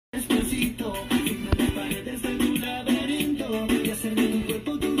Despacito, firma las paredes de tu laberinto y hacer de tu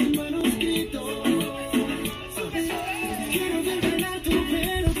cuerpo todo un manuscrito. Quiero desvelar tu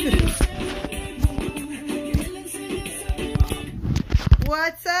pelo, quiero ser.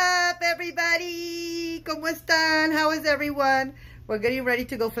 What's up, everybody? ¿Cómo están? How is everyone? We're getting ready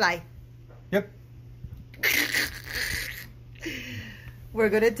to go fly. Yep. We're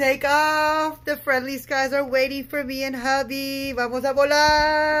gonna take off. The friendly skies are waiting for me and hubby. Vamos a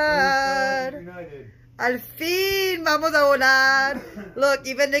volar. Al fin, vamos a volar. Look,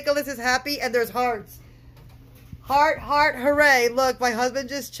 even Nicholas is happy and there's hearts. Heart, heart, hooray. Look, my husband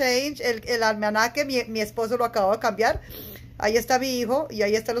just changed. El almanaque, mi esposo lo acabó de cambiar. Ahí está mi hijo y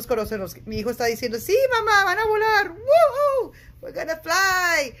ahí están los corazones. Mi hijo está diciendo, sí, mamá, van a volar. Woohoo! We're gonna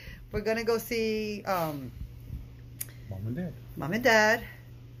fly. We're gonna go see Mom and Dad.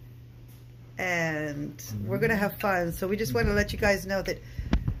 And we're gonna have fun. So we just want to let you guys know that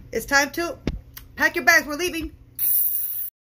it's time to pack your bags. We're leaving.